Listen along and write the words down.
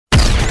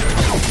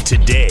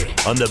today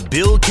on The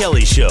Bill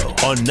Kelly Show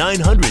on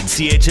 900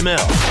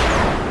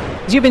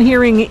 CHML. You've been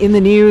hearing in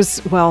the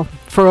news, well,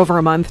 for over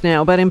a month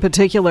now, but in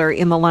particular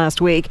in the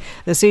last week,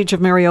 the siege of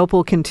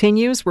Mariupol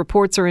continues.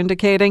 Reports are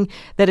indicating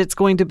that it's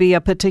going to be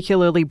a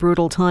particularly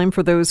brutal time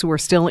for those who are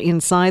still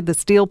inside the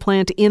steel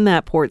plant in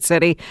that port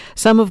city.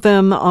 Some of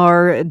them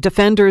are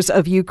defenders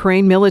of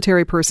Ukraine,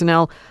 military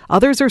personnel.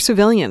 Others are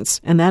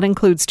civilians, and that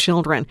includes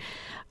children.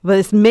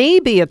 This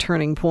may be a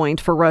turning point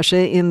for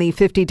Russia in the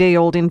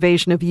 50-day-old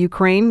invasion of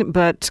Ukraine,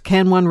 but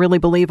can one really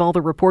believe all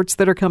the reports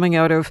that are coming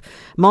out of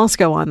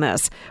Moscow on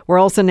this? We're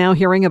also now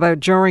hearing about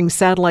jarring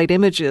satellite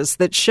images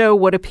that show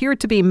what appear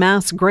to be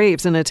mass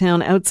graves in a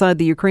town outside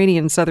the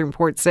Ukrainian southern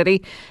port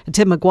city.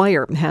 Tim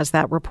McGuire has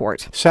that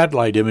report.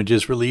 Satellite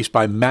images released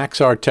by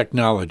Maxar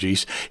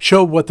Technologies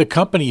show what the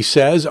company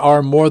says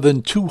are more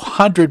than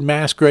 200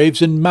 mass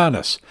graves in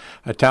Manas,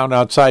 a town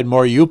outside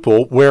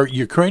Mariupol, where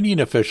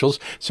Ukrainian officials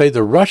say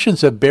the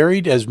Russians have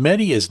buried as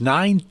many as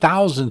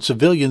 9,000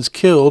 civilians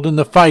killed in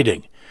the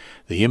fighting.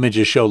 The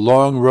images show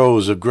long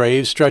rows of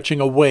graves stretching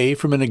away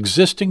from an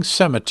existing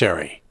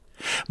cemetery.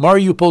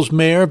 Mariupol's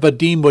mayor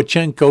Vadim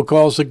Wachenko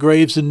calls the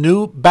graves the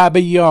new Baba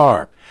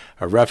Yar,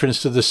 a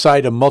reference to the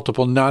site of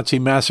multiple Nazi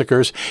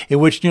massacres in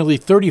which nearly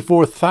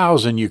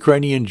 34,000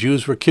 Ukrainian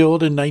Jews were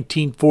killed in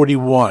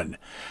 1941.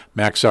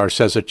 Maxar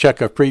says a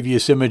check of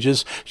previous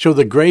images show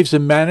the graves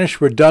in Manish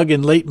were dug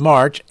in late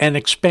March and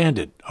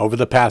expanded over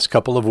the past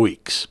couple of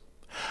weeks.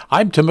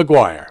 I'm Tim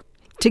McGuire.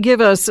 To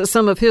give us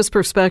some of his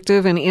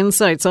perspective and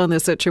insights on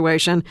this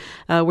situation,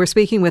 we're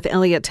speaking with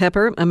Elliot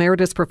Tepper,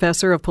 Emeritus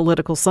Professor of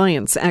Political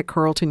Science at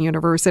Carleton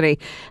University.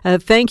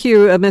 Thank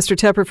you, Mr.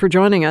 Tepper, for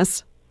joining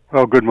us.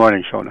 Well, good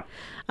morning, Shona.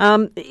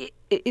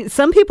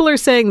 Some people are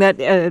saying that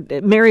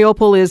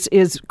Mariupol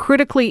is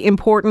critically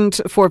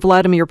important for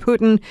Vladimir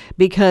Putin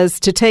because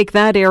to take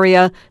that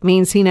area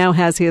means he now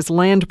has his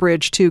land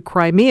bridge to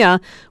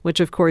Crimea, which,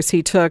 of course,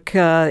 he took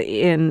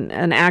in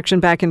an action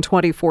back in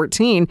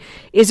 2014.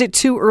 Is it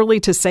too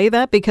early to say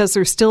that because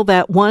there's still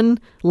that one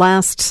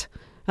last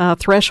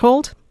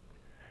threshold?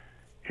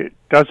 It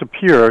does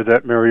appear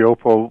that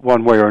Mariupol,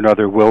 one way or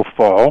another, will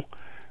fall.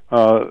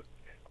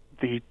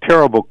 The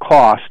terrible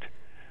cost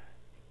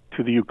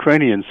to the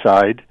Ukrainian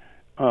side,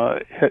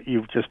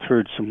 you've just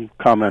heard some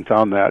comment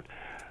on that.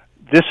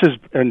 This is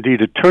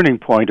indeed a turning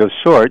point of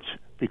sorts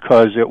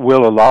because it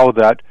will allow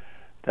that,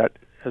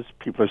 as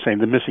people are saying,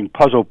 the missing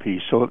puzzle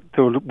piece. So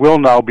there will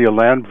now be a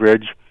land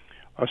bridge,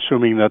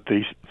 assuming that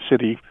the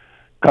city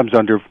comes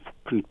under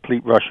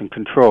complete Russian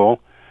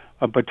control,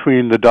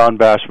 between the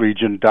Donbass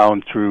region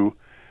down through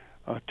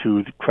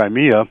to the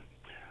Crimea.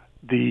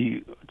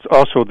 It's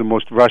also the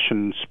most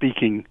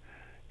Russian-speaking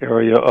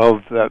area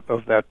of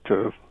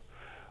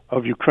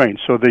Ukraine.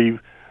 So the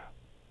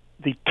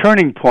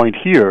turning point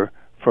here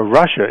for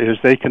Russia is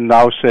they can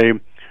now say,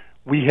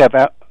 we have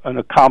an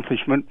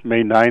accomplishment,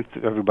 May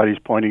 9th, everybody's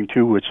pointing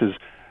to, which is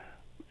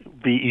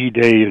VE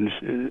Day and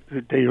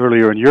a day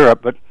earlier in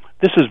Europe, but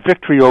this is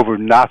victory over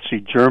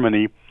Nazi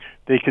Germany.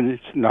 They can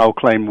now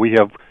claim we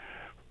have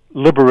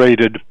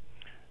liberated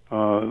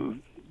our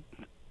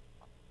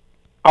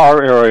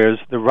areas,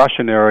 the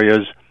Russian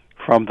areas,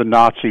 from the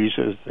Nazis,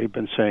 as they've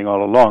been saying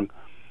all along.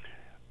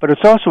 But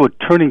it's also a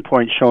turning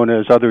point, Shona,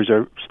 as others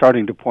are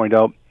starting to point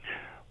out,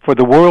 for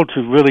the world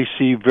to really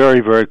see very,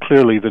 very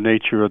clearly the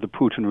nature of the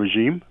Putin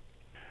regime.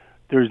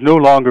 There's no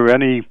longer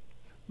any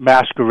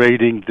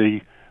masquerading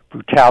the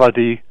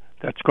brutality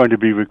that's going to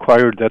be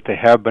required that they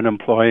have been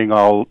employing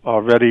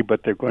already,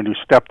 but they're going to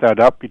step that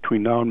up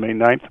between now and May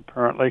 9th,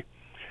 apparently.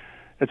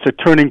 It's a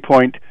turning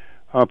point,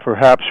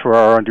 perhaps, for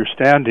our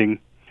understanding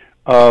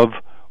of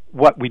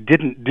what we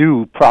didn't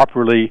do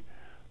properly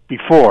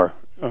before.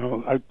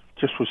 I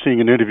just was seeing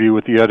an interview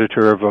with the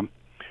editor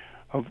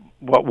of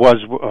what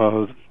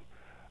was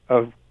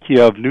a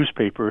Kiev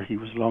newspaper. He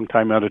was a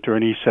longtime editor,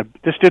 and he said,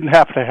 this didn't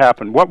have to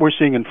happen. What we're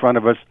seeing in front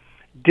of us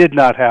did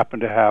not happen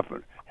to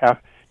happen.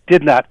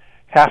 Did not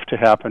have to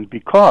happen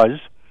because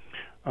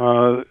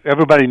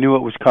everybody knew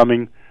it was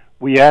coming.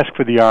 We asked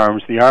for the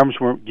arms. The arms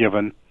weren't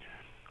given.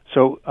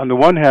 So on the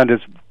one hand,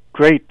 it's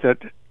great that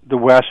the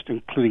West,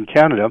 including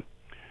Canada,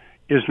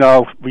 is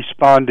now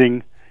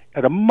responding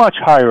at a much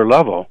higher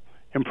level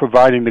in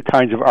providing the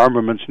kinds of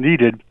armaments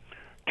needed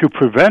to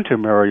prevent a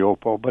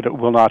Mariupol, but it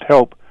will not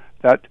help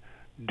that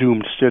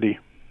doomed city.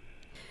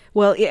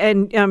 Well,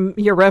 and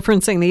you're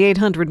referencing the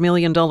 $800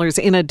 million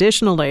in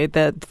additional aid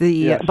that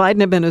the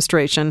Biden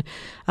administration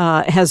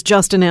has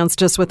just announced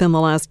just within the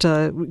last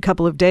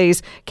couple of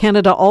days.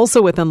 Canada also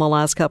within the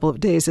last couple of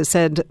days has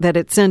said that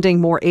it's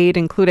sending more aid,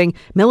 including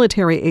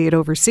military aid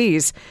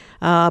overseas.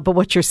 But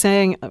what you're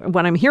saying,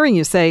 what I'm hearing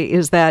you say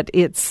is that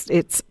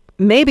it's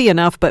maybe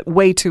enough, but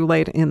way too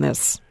late in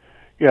this.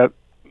 Yeah,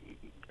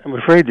 I'm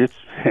afraid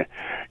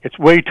it's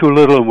way too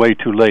little and way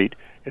too late.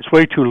 It's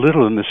way too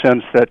little in the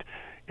sense that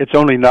it's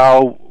only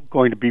now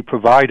going to be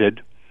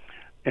provided,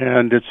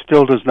 and it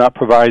still does not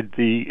provide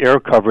the air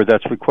cover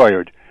that's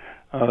required.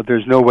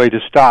 There's no way to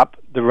stop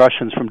the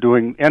Russians from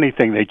doing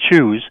anything they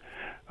choose,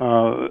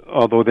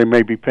 although they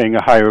may be paying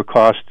a higher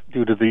cost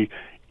due to the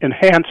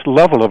enhanced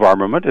level of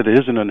armament. It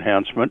is an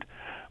enhancement,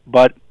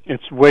 but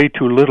it's way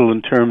too little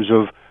in terms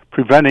of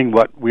preventing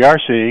what we are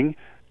seeing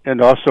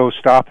and also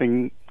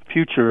stopping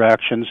future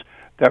actions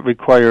that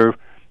require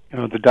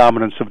the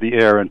dominance of the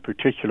air in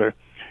particular.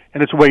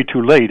 And it's way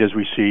too late, as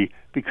we see,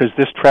 because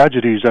this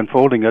tragedy is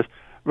unfolding us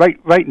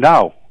right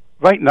now,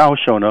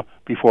 Shona,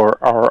 before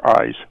our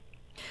eyes.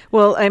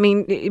 Well, I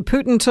mean,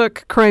 Putin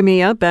took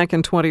Crimea back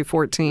in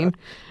 2014.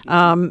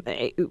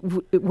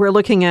 We're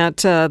looking at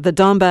the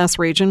Donbass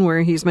region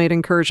where he's made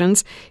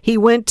incursions. He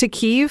went to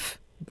Kyiv,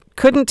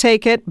 couldn't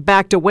take it,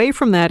 backed away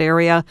from that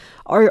area.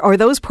 Are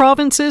those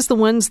provinces the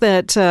ones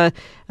that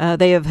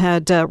they have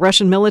had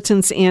Russian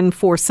militants in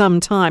for some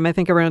time, I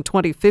think around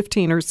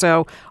 2015 or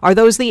so? Are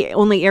those the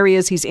only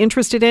areas he's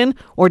interested in,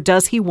 or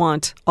does he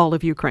want all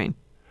of Ukraine?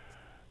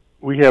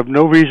 We have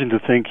no reason to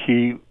think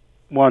he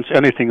wants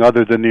anything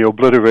other than the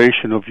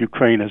obliteration of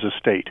Ukraine as a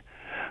state.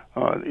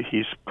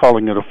 He's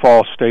calling it a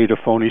false state, a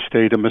phony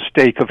state, a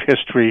mistake of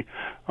history.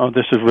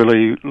 This is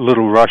really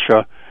Little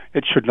Russia.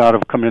 It should not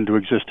have come into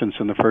existence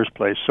in the first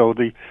place. So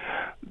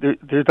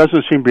there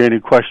doesn't seem to be any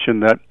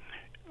question that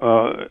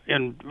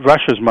in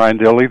Russia's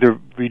mind they'll either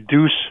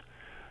reduce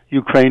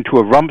Ukraine to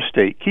a rump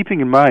state,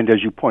 keeping in mind,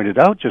 as you pointed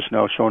out just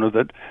now, Shona,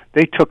 that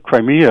they took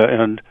Crimea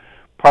and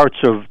parts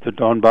of the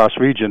Donbass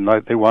region.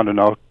 They want to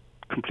now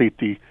complete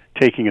the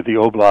taking of the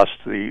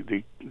oblast,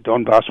 the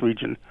Donbass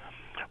region.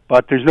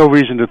 But there's no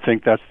reason to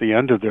think that's the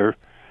end of their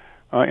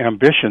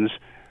ambitions.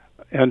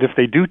 And if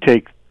they do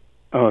take,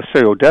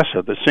 say,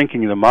 Odessa, the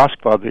sinking of the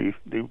Moskva,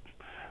 the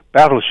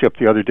battleship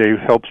the other day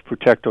helps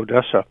protect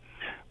Odessa.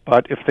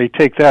 But if they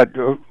take that,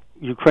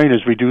 Ukraine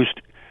is reduced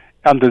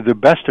under the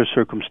best of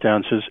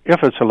circumstances,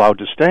 if it's allowed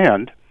to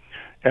stand,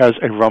 as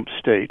a rump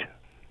state.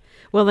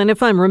 Well, and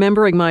if I'm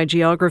remembering my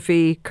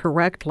geography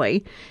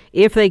correctly,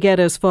 if they get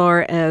as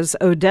far as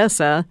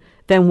Odessa,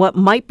 then what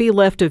might be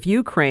left of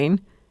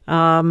Ukraine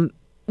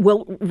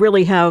will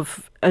really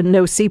have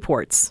no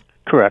seaports.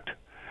 Correct.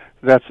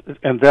 That's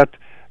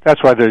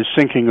why the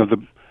sinking of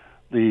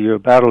the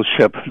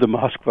battleship, the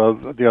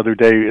Moskva, the other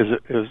day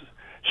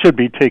should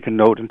be taken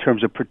note in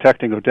terms of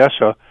protecting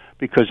Odessa,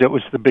 because it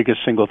was the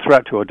biggest single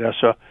threat to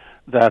Odessa.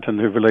 That and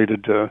the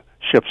related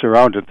ships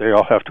around it, they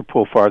all have to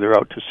pull farther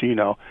out to sea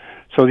now.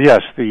 So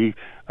yes, the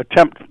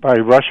attempt by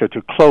Russia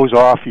to close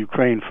off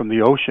Ukraine from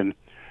the ocean,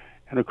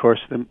 and of course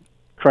the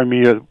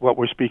Crimea, what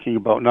we're speaking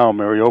about now,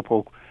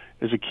 Mariupol,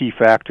 is a key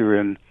factor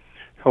in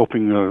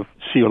helping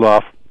seal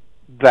off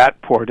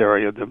that port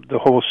area, the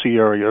whole sea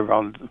area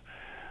around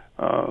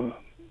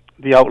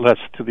the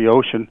outlets to the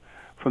ocean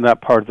from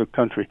that part of the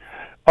country.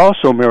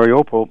 Also,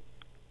 Mariupol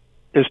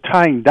is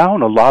tying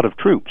down a lot of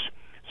troops.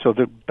 So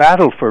the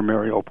battle for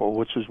Mariupol,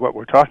 which is what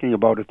we're talking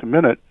about at the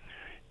minute,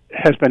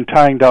 has been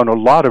tying down a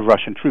lot of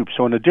Russian troops.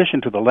 So in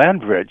addition to the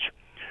land bridge,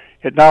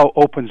 it now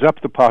opens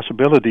up the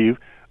possibility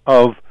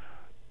of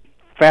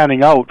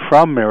fanning out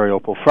from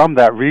Mariupol, from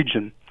that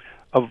region,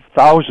 of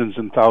thousands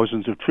and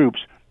thousands of troops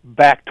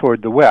back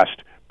toward the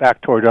west,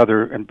 back toward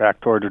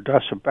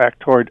Odessa, back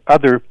toward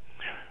other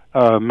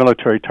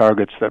military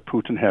targets that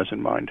Putin has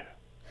in mind.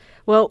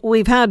 Well,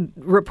 we've had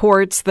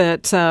reports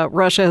that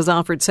Russia has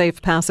offered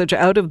safe passage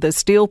out of the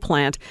steel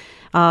plant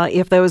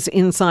if those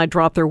inside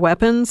drop their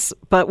weapons,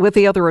 but with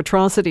the other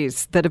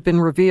atrocities that have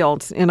been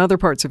revealed in other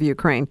parts of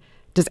Ukraine,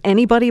 does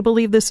anybody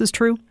believe this is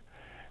true?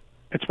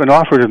 It's been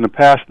offered in the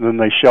past, and then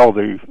they shell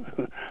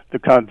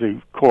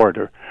the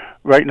corridor.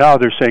 Right now,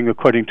 they're saying,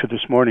 according to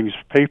this morning's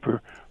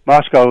paper,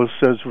 Moscow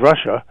says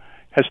Russia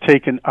has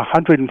taken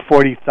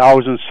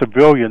 140,000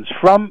 civilians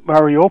from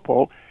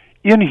Mariupol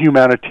in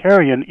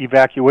humanitarian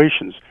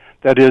evacuations.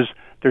 That is,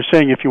 they're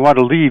saying if you want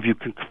to leave, you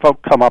can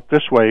come up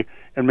this way,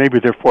 and maybe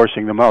they're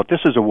forcing them out. This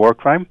is a war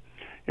crime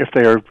if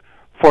they are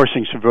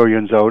forcing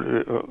civilians out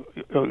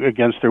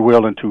against their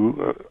will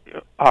into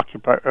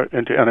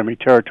enemy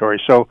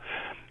territory. So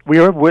we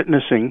are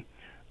witnessing,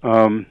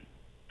 as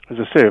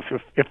I say,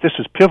 if this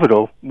is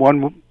pivotal,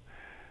 one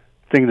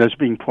thing that's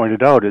being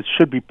pointed out, it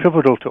should be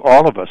pivotal to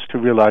all of us to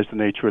realize the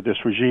nature of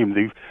this regime.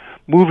 The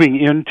moving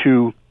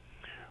into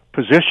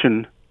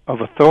position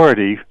of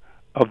authority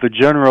of the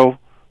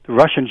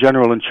Russian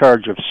general in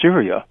charge of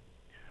Syria,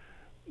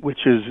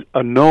 which is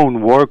a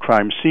known war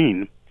crime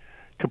scene,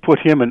 to put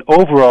him in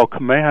overall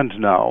command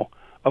now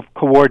of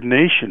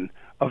coordination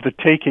of the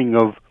taking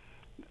of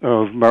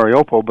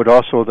Mariupol, but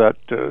also that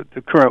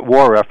the current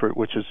war effort,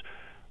 which is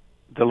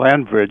the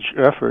land bridge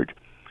effort.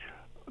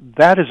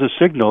 That is a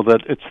signal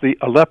that it's the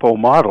Aleppo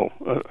model,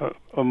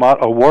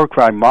 a war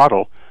crime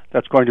model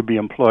that's going to be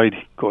employed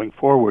going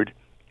forward.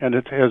 And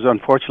it has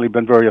unfortunately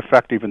been very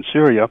effective in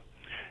Syria,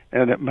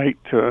 and it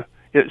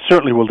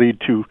certainly will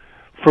lead to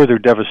further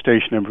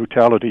devastation and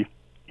brutality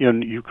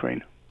in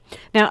Ukraine.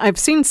 Now, I've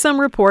seen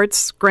some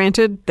reports,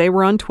 granted, they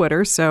were on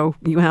Twitter, so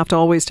you have to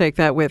always take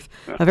that with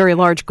a very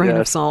large grain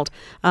of salt.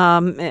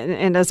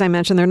 And as I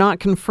mentioned, they're not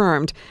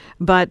confirmed.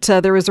 But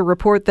there is a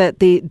report that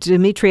the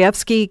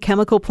Dmitrievsky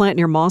chemical plant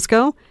near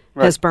Moscow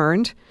has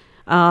burned.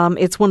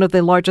 It's one of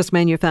the largest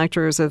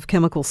manufacturers of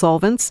chemical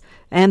solvents,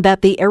 and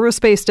that the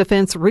Aerospace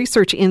Defense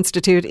Research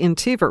Institute in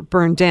Tiver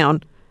burned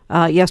down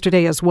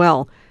yesterday as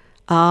well.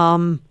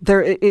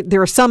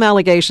 There are some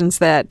allegations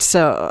that,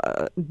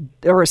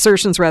 or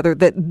assertions rather,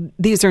 that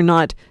these are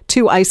not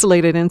two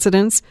isolated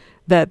incidents,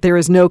 that there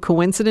is no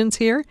coincidence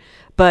here.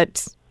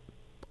 But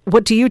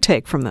what do you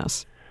take from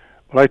this?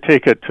 Well, I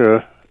take it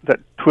that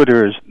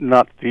Twitter is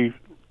not the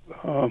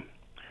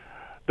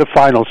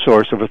final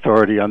source of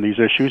authority on these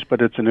issues,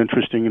 but it's an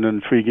interesting and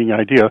intriguing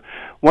idea.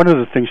 One of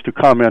the things to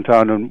comment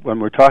on when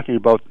we're talking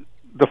about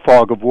the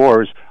fog of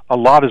wars, a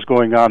lot is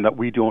going on that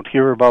we don't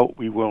hear about,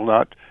 we will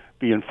not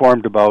be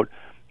informed about.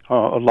 A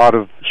lot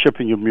of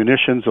shipping of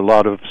munitions, a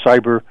lot of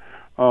cyber,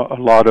 a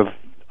lot of,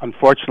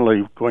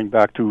 unfortunately, going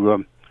back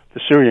to the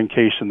Syrian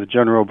case and the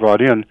general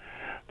brought in,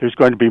 there's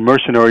going to be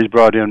mercenaries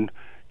brought in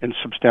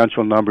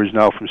substantial numbers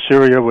now from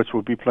Syria, which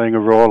will be playing a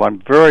role.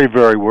 I'm very,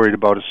 very worried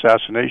about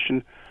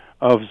assassination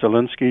of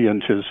Zelensky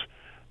and his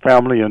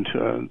family and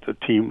the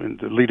team and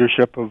the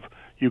leadership of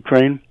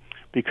Ukraine,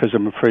 because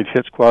I'm afraid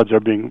hit squads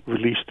are being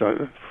released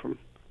from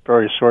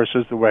various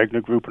sources, the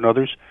Wagner Group and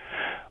others.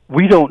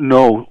 We don't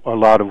know a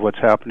lot of what's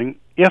happening.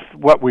 If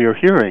what we are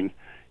hearing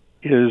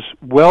is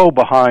well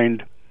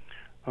behind,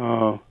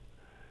 well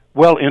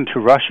into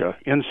Russia,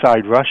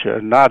 inside Russia,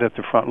 and not at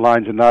the front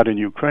lines and not in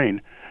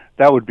Ukraine,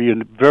 that would be a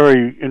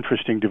very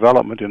interesting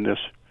development in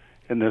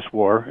this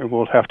war, and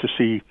we'll have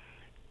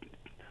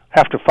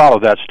to follow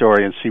that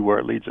story and see where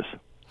it leads us.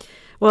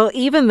 Well,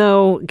 even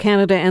though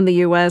Canada and the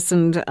U.S.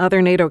 and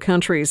other NATO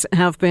countries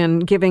have been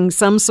giving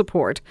some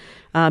support,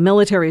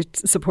 military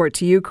support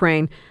to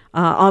Ukraine,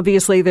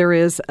 obviously there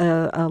is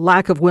a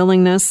lack of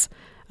willingness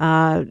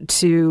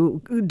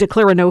to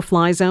declare a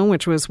no-fly zone,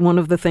 which was one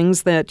of the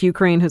things that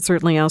Ukraine had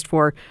certainly asked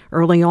for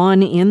early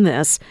on in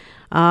this,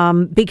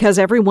 because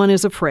everyone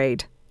is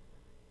afraid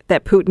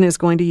that Putin is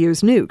going to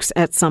use nukes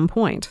at some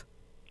point.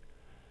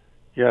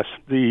 Yes,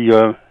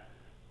 the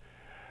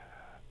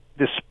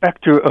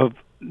specter of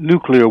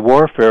nuclear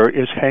warfare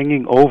is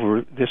hanging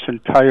over this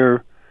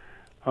entire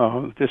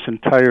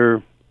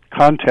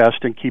contest,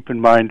 and keep in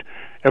mind,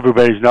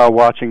 everybody's now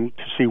watching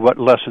to see what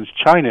lessons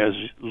China is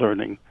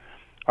learning.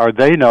 Are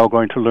they now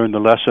going to learn the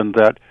lesson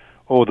that,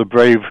 the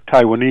brave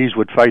Taiwanese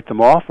would fight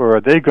them off, or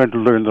are they going to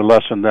learn the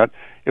lesson that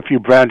if you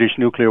brandish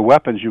nuclear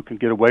weapons, you can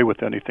get away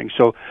with anything?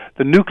 So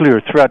the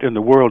nuclear threat in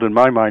the world, in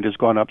my mind, has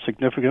gone up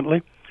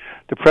significantly.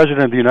 The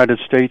President of the United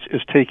States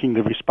is taking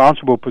the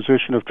responsible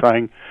position of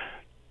trying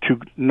to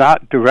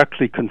not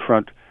directly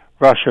confront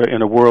Russia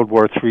in a World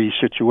War III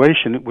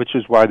situation, which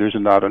is why there's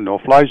not a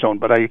no-fly zone.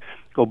 But I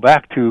go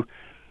back to,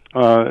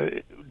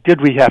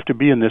 did we have to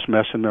be in this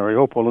mess in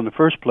Mariupol in the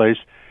first place?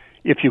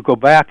 If you go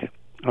back,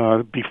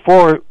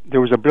 before there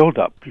was a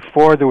buildup,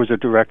 before there was a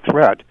direct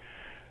threat,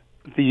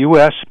 the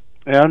U.S.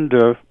 and,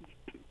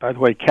 by the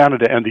way,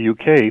 Canada and the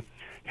U.K.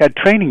 had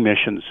training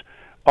missions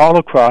all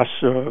across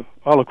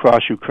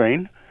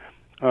Ukraine.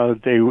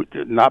 They were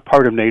not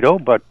part of NATO,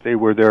 but they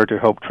were there to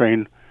help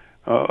train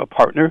a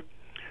partner.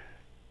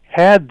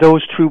 Had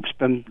those troops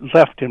been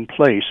left in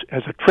place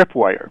as a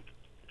tripwire,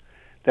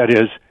 that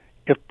is,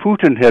 if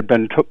Putin had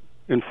been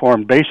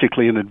informed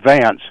basically in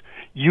advance,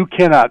 you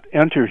cannot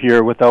enter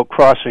here without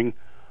crossing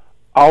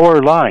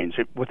our lines,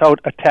 without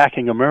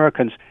attacking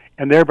Americans,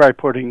 and thereby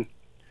putting,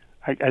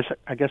 I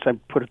guess I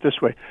put it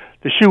this way,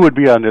 the shoe would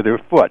be under their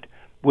foot.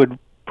 Would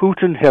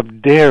Putin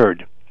have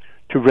dared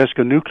to risk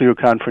a nuclear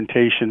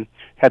confrontation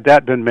had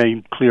that been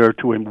made clear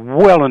to him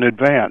well in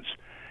advance?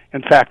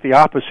 In fact, the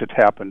opposite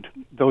happened.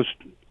 Those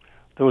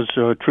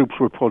troops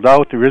were pulled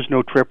out. There is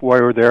no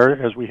tripwire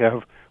there, as we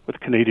have with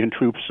Canadian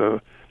troops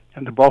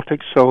in the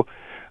Baltic. So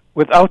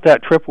without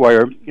that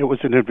tripwire, it was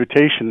an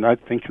invitation, I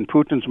think, in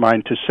Putin's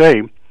mind to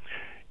say,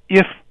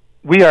 if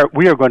we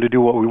are going to do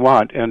what we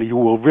want, and you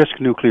will risk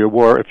nuclear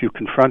war if you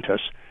confront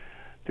us.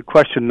 The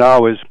question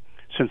now is,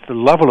 since the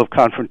level of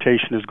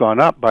confrontation has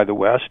gone up by the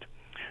West,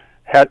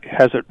 has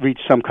it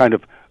reached some kind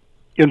of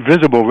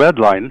invisible red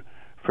line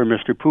for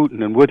Mr.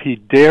 Putin, and would he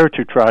dare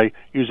to try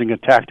using a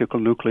tactical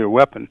nuclear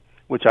weapon,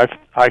 which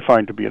I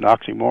find to be an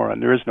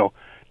oxymoron. There is no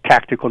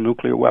tactical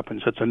nuclear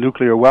weapons. It's a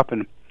nuclear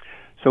weapon.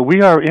 So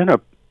we are in a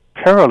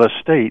perilous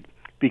state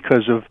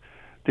because of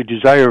the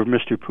desire of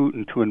Mr.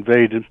 Putin to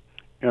invade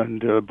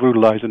and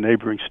brutalize a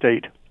neighboring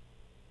state.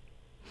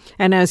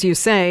 And as you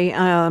say,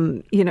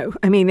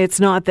 it's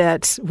not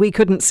that we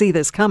couldn't see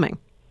this coming.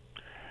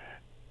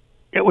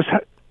 It was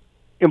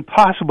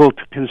impossible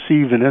to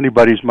conceive in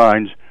anybody's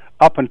minds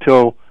up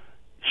until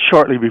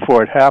shortly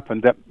before it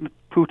happened that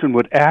Putin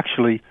would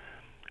actually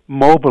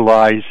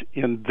mobilize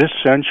in this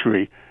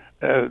century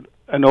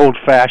an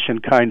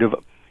old-fashioned kind of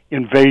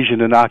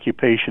invasion and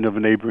occupation of a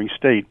neighboring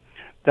state.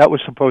 That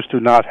was supposed to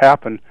not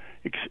happen,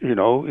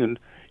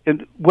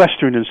 in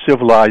Western and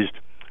civilized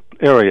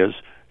areas.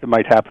 It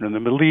might happen in the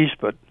Middle East,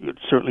 but it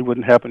certainly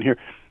wouldn't happen here.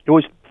 It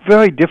was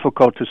very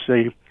difficult to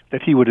say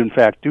that he would in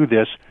fact do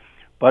this,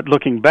 but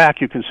looking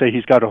back, you can say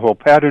he's got a whole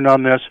pattern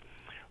on this.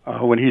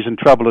 When he's in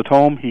trouble at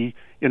home, he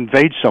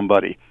invades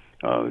somebody.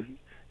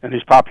 and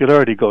his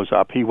popularity goes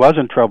up. He was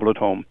in trouble at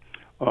home.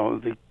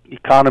 The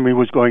economy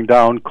was going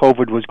down.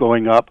 COVID was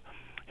going up.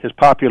 His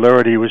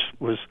popularity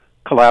was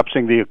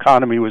collapsing. The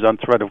economy was on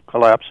threat of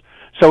collapse.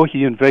 So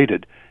he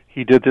invaded.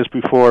 He did this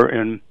before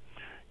in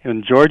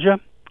Georgia.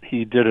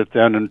 He did it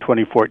then in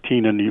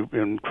 2014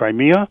 in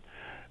Crimea.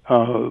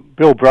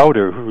 Bill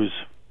Browder, who's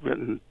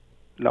written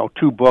now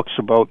 2 books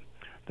about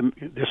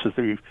this is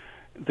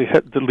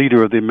the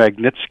leader of the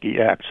Magnitsky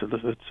Act. So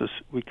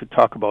we could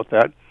talk about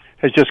that.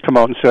 Has just come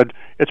out and said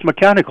it's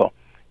mechanical.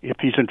 If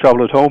he's in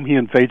trouble at home, he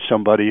invades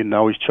somebody, and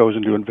now he's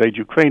chosen to invade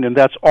Ukraine, and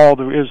that's all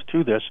there is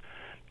to this.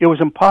 It was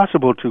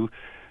impossible to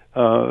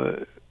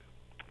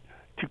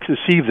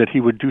conceive that he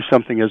would do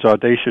something as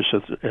audacious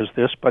as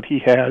this, but he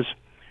has,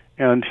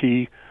 and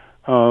he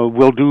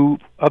will do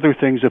other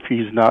things if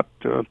he's not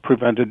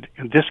prevented,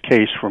 in this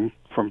case, from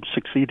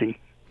succeeding.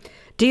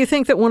 Do you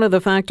think that one of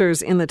the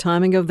factors in the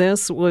timing of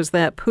this was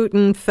that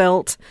Putin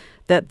felt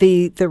that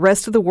the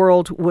rest of the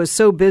world was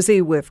so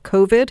busy with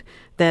COVID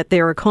that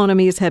their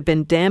economies had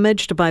been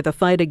damaged by the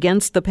fight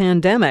against the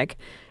pandemic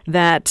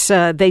that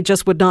they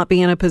just would not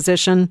be in a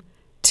position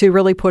to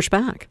really push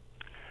back?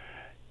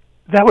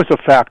 That was a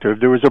factor.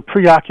 There was a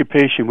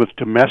preoccupation with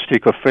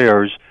domestic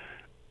affairs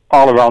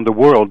all around the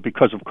world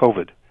because of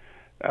COVID.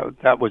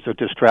 That was a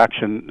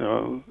distraction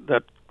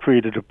that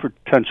created a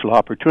potential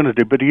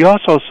opportunity, but he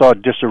also saw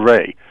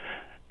disarray.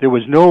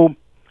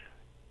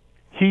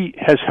 He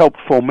has helped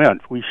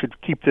foment, we should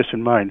keep this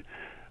in mind,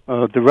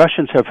 the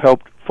Russians have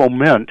helped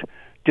foment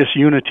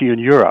disunity in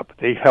Europe.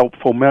 They helped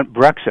foment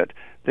Brexit.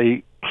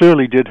 They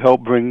clearly did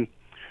help bring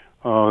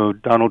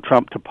Donald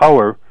Trump to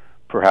power,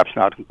 perhaps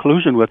not in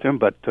collusion with him,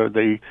 but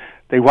they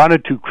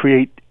wanted to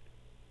create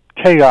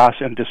chaos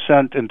and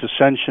dissent and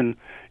dissension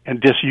and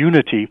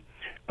disunity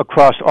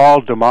across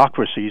all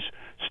democracies,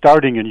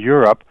 starting in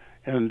Europe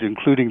and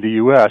including the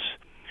U.S.,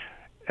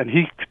 and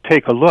he could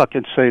take a look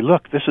and say,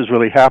 look, this is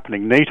really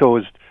happening. NATO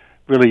is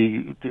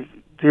really,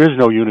 there is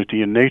no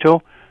unity in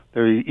NATO.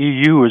 The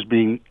EU is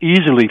being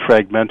easily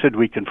fragmented.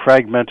 We can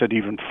fragment it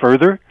even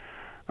further.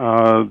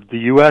 The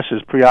U.S.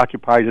 is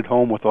preoccupied at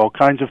home with all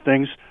kinds of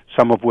things,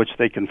 some of which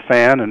they can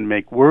fan and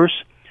make worse.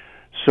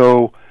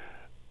 So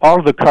all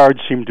of the cards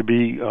seem to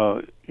be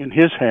in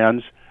his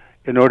hands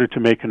in order to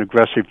make an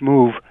aggressive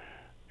move.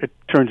 It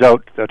turns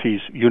out that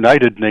he's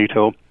united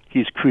NATO.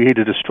 He's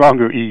created a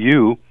stronger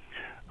EU.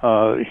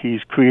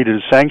 He's created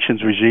a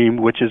sanctions regime,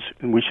 which is,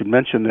 and we should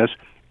mention this,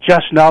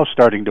 just now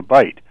starting to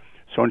bite.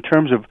 So in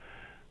terms of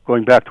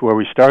going back to where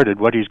we started,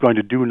 what he's going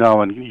to do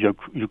now in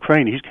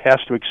Ukraine, he has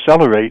to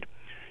accelerate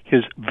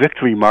his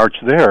victory march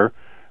there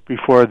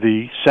before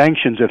the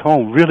sanctions at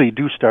home really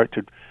do start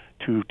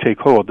to take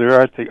hold.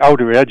 They're at the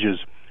outer edges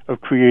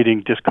of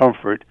creating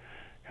discomfort,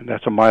 and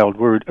that's a mild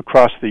word,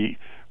 across the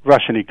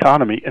Russian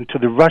economy and to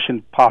the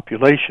Russian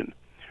population.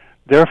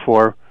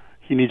 Therefore,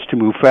 he needs to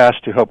move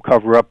fast to help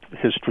cover up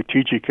his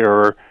strategic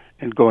error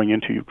in going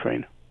into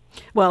Ukraine.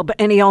 Well,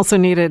 and he also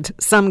needed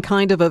some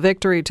kind of a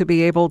victory to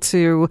be able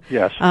to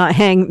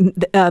hang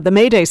the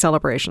May Day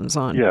celebrations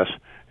on. Yes,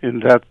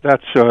 and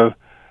that's the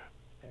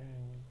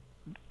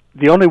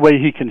only way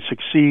he can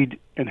succeed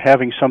in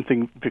having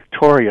something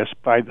victorious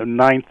by the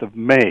 9th of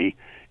May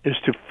is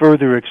to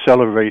further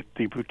accelerate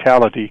the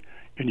brutality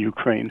in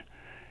Ukraine.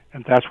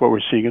 And that's what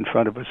we're seeing in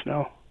front of us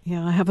now.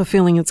 Yeah, I have a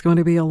feeling it's going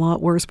to be a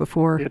lot worse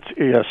before.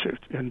 Yes,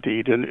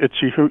 indeed. And it's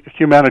a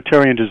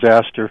humanitarian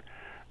disaster.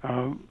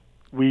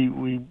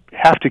 We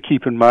have to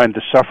keep in mind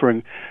the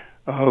suffering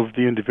of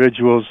the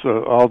individuals,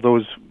 all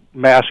those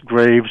mass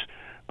graves,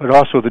 but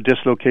also the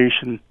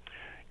dislocation.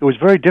 It was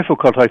very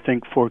difficult, I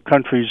think, for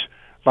countries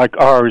like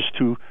ours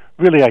to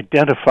really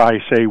identify,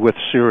 say, with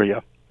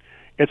Syria.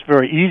 It's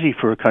very easy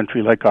for a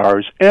country like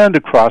ours and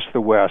across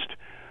the West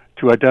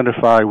to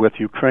identify with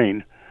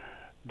Ukraine.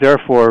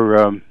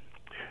 Therefore,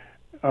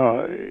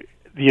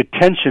 the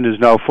attention is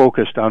now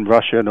focused on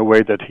Russia in a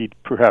way that he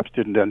perhaps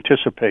didn't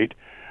anticipate,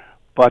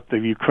 but the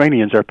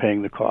Ukrainians are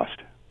paying the cost.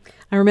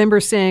 I remember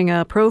seeing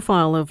a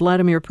profile of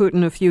Vladimir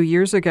Putin a few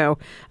years ago,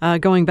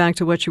 going back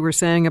to what you were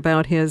saying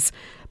about his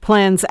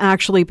plans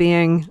actually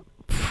being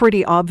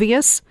pretty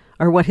obvious,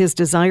 or what his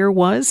desire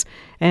was,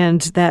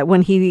 and that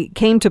when he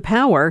came to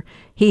power,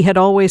 he had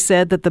always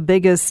said that the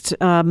biggest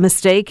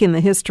mistake in the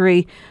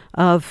history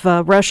of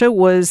Russia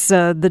was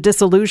the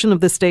dissolution of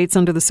the states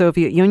under the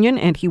Soviet Union,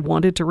 and he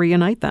wanted to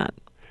reunite that.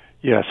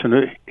 Yes, and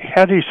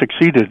had he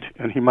succeeded,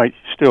 and he might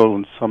still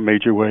in some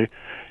major way,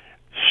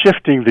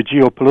 shifting the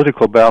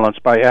geopolitical balance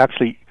by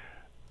actually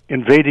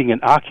invading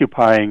and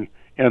occupying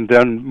and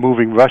then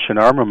moving Russian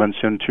armaments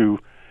into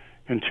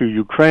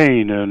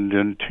Ukraine and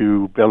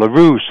into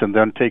Belarus and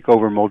then take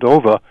over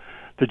Moldova,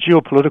 the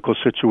geopolitical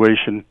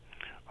situation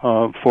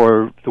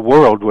for the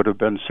world would have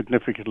been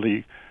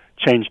significantly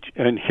changed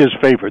in his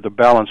favor. The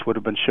balance would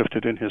have been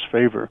shifted in his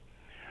favor.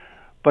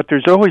 But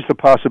there's always the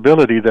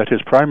possibility that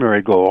his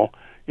primary goal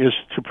is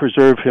to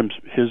preserve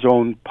his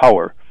own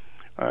power.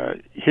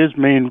 His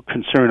main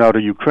concern out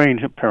of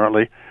Ukraine,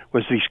 apparently,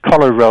 was these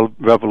color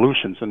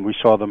revolutions, and we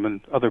saw them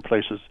in other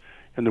places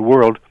in the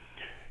world.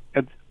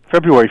 And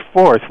February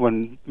 4th,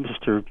 when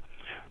Mr.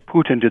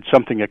 Putin did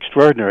something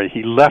extraordinary,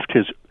 he left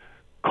his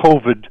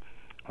COVID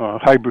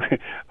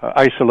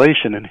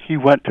isolation, and he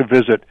went to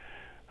visit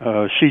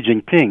Xi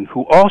Jinping,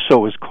 who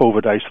also is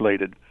COVID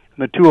isolated.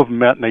 And the two of them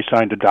met, and they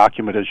signed a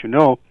document, as you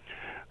know,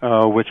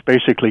 which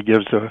basically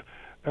gives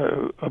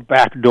a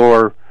back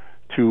door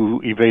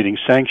to evading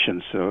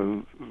sanctions.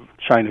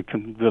 China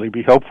can really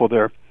be helpful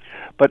there.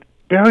 But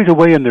buried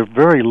away in their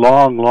very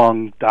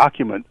long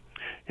document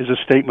is a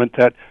statement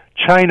that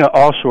China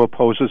also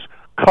opposes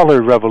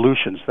color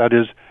revolutions. That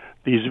is,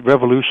 these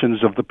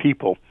revolutions of the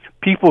people.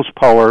 People's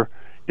power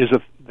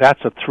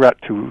that's a threat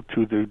to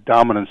the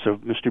dominance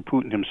of Mr.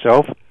 Putin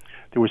himself.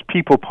 There was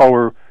people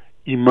power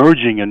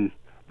emerging in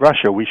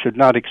Russia. We should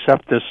not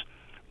accept this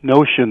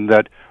notion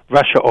that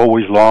Russia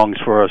always longs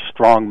for a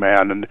strong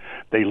man and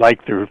they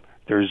like their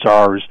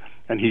czars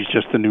and he's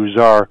just the new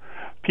czar.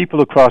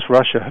 People across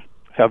Russia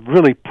have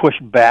really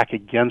pushed back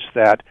against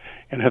that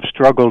and have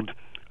struggled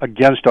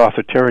against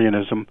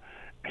authoritarianism.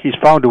 He's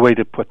found a way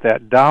to put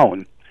that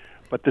down.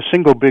 But the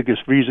single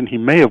biggest reason he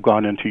may have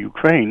gone into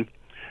Ukraine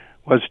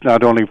was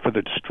not only for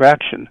the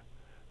distraction.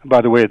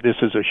 By the way, this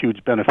is a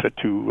huge benefit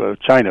to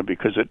China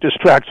because it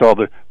distracts all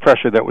the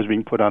pressure that was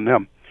being put on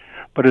them,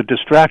 but a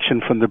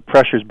distraction from the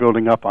pressures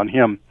building up on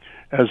him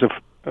as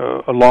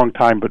a long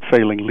time but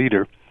failing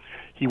leader.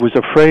 He was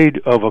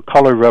afraid of a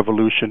color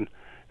revolution,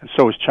 and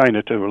so is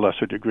China to a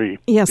lesser degree.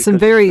 Yeah, some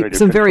very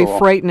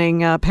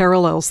frightening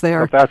parallels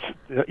there. That's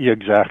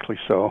exactly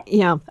so.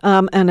 Yeah,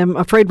 and I'm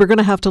afraid we're going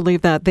to have to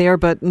leave that there,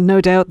 but no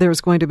doubt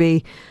there's going to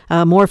be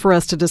more for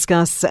us to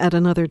discuss at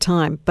another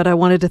time. But I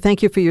wanted to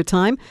thank you for your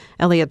time.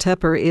 Elliot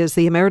Tepper is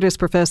the Emeritus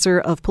Professor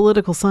of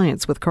Political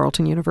Science with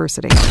Carleton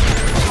University.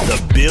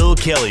 The Bill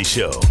Kelly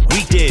Show,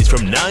 weekdays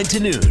from 9 to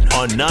noon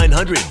on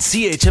 900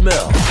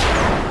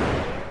 CHML.